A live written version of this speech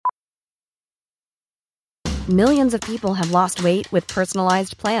Millions of people have lost weight with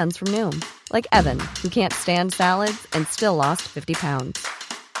personalized plans from Noom. Like Evan, who can't stand salads and still lost 50 pounds.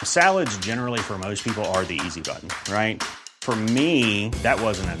 Salads generally for most people are the easy button, right? For me, that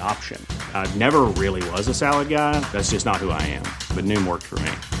wasn't an option. I never really was a salad guy. That's just not who I am. But Noom worked for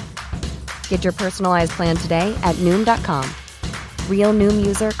me. Get your personalized plan today at Noom.com. Real Noom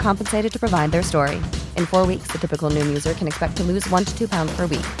user compensated to provide their story. In 4 weeks, the typical Noom user can expect to lose 1 to 2 pounds per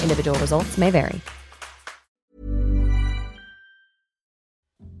week. Individual results may vary.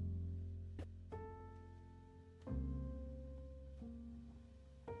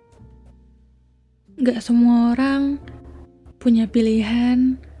 Gak semua orang punya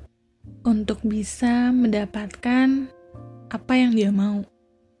pilihan untuk bisa mendapatkan apa yang dia mau.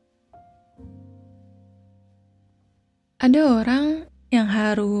 Ada orang yang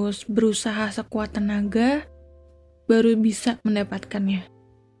harus berusaha sekuat tenaga baru bisa mendapatkannya.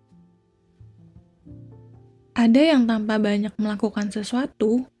 Ada yang tanpa banyak melakukan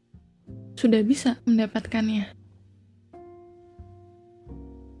sesuatu sudah bisa mendapatkannya.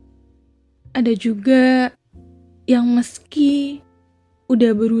 Ada juga yang meski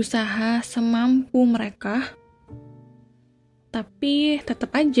udah berusaha semampu mereka, tapi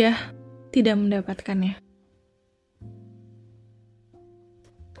tetap aja tidak mendapatkannya.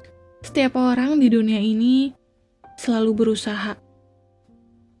 Setiap orang di dunia ini selalu berusaha.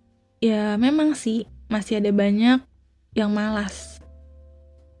 Ya memang sih, masih ada banyak yang malas.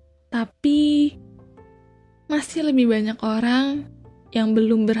 Tapi masih lebih banyak orang yang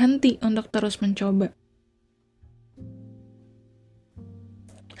belum berhenti untuk terus mencoba.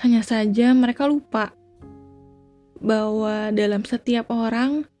 Hanya saja mereka lupa bahwa dalam setiap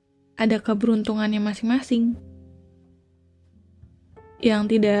orang ada keberuntungannya masing-masing.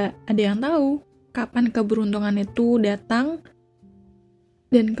 Yang tidak ada yang tahu kapan keberuntungan itu datang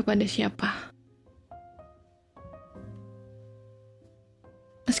dan kepada siapa.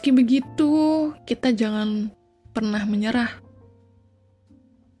 Meski begitu, kita jangan pernah menyerah.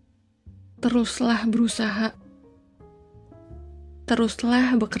 Teruslah berusaha.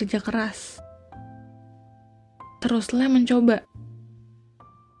 Teruslah bekerja keras. Teruslah mencoba.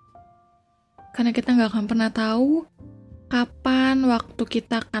 Karena kita gak akan pernah tahu kapan waktu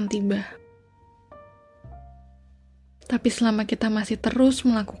kita akan tiba. Tapi selama kita masih terus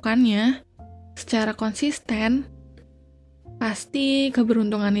melakukannya secara konsisten, pasti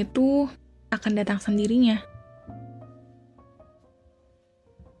keberuntungan itu akan datang sendirinya.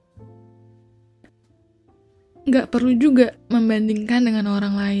 Gak perlu juga membandingkan dengan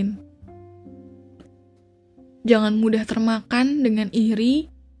orang lain. Jangan mudah termakan dengan iri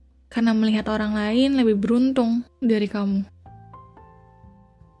karena melihat orang lain lebih beruntung dari kamu.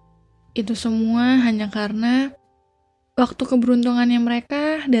 Itu semua hanya karena waktu keberuntungannya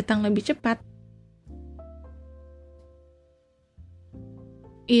mereka datang lebih cepat.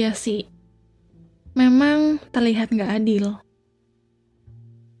 Iya sih, memang terlihat gak adil.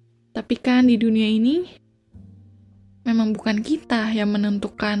 Tapi kan di dunia ini, memang bukan kita yang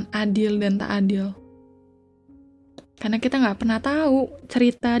menentukan adil dan tak adil. Karena kita gak pernah tahu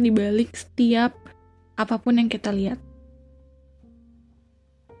cerita di balik setiap apapun yang kita lihat.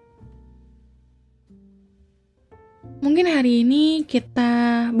 Mungkin hari ini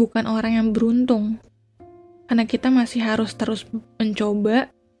kita bukan orang yang beruntung. Karena kita masih harus terus mencoba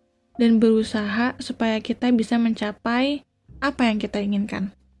dan berusaha supaya kita bisa mencapai apa yang kita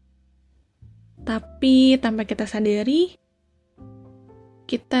inginkan. Tapi tanpa kita sadari,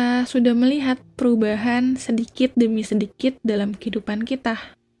 kita sudah melihat perubahan sedikit demi sedikit dalam kehidupan kita.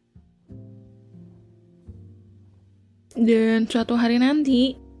 Dan suatu hari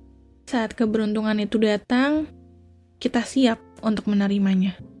nanti, saat keberuntungan itu datang, kita siap untuk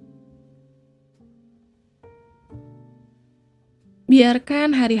menerimanya.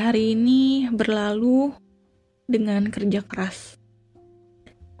 Biarkan hari-hari ini berlalu dengan kerja keras.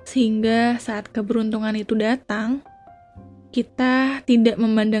 Sehingga saat keberuntungan itu datang, kita tidak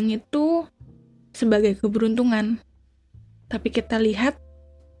memandang itu sebagai keberuntungan, tapi kita lihat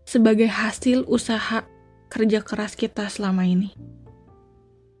sebagai hasil usaha kerja keras kita selama ini.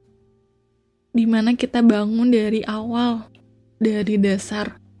 Dimana kita bangun dari awal, dari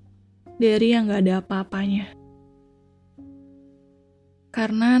dasar, dari yang gak ada apa-apanya.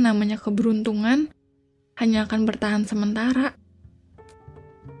 Karena namanya keberuntungan hanya akan bertahan sementara.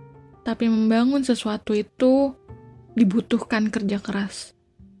 Tapi membangun sesuatu itu dibutuhkan kerja keras.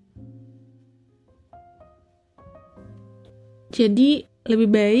 Jadi, lebih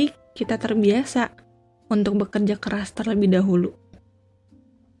baik kita terbiasa untuk bekerja keras terlebih dahulu.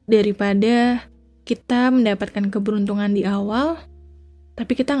 Daripada kita mendapatkan keberuntungan di awal,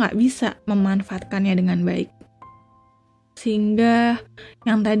 tapi kita nggak bisa memanfaatkannya dengan baik. Sehingga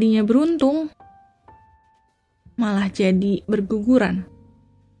yang tadinya beruntung malah jadi berguguran.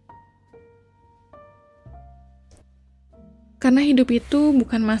 Karena hidup itu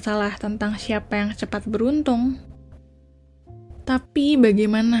bukan masalah tentang siapa yang cepat beruntung, tapi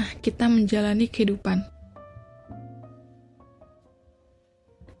bagaimana kita menjalani kehidupan.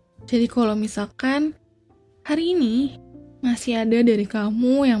 Jadi kalau misalkan hari ini masih ada dari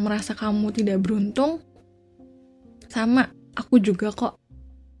kamu yang merasa kamu tidak beruntung, sama, aku juga kok.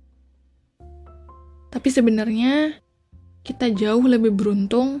 Tapi sebenarnya kita jauh lebih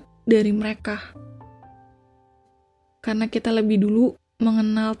beruntung dari mereka. Karena kita lebih dulu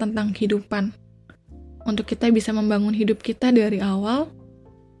mengenal tentang kehidupan. Untuk kita bisa membangun hidup kita dari awal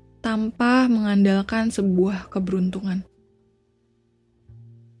tanpa mengandalkan sebuah keberuntungan.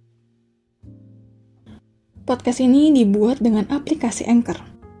 Podcast ini dibuat dengan aplikasi Anchor.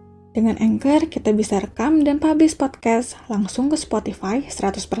 Dengan Anchor, kita bisa rekam dan publish podcast langsung ke Spotify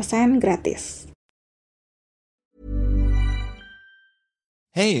 100% gratis.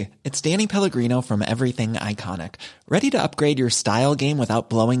 Hey, it's Danny Pellegrino from Everything Iconic. Ready to upgrade your style game without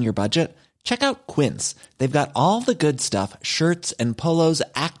blowing your budget? Check out Quince. They've got all the good stuff, shirts and polos,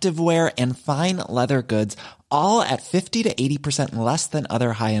 activewear, and fine leather goods, all at 50 to 80% less than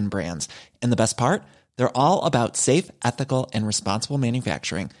other high-end brands. And the best part? They're all about safe, ethical, and responsible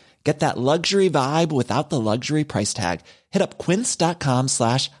manufacturing. Get that luxury vibe without the luxury price tag. Hit up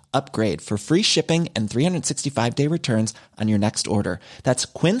quince.com/upgrade for free shipping and 365-day returns on your next order. That's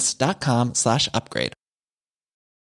quince.com/upgrade.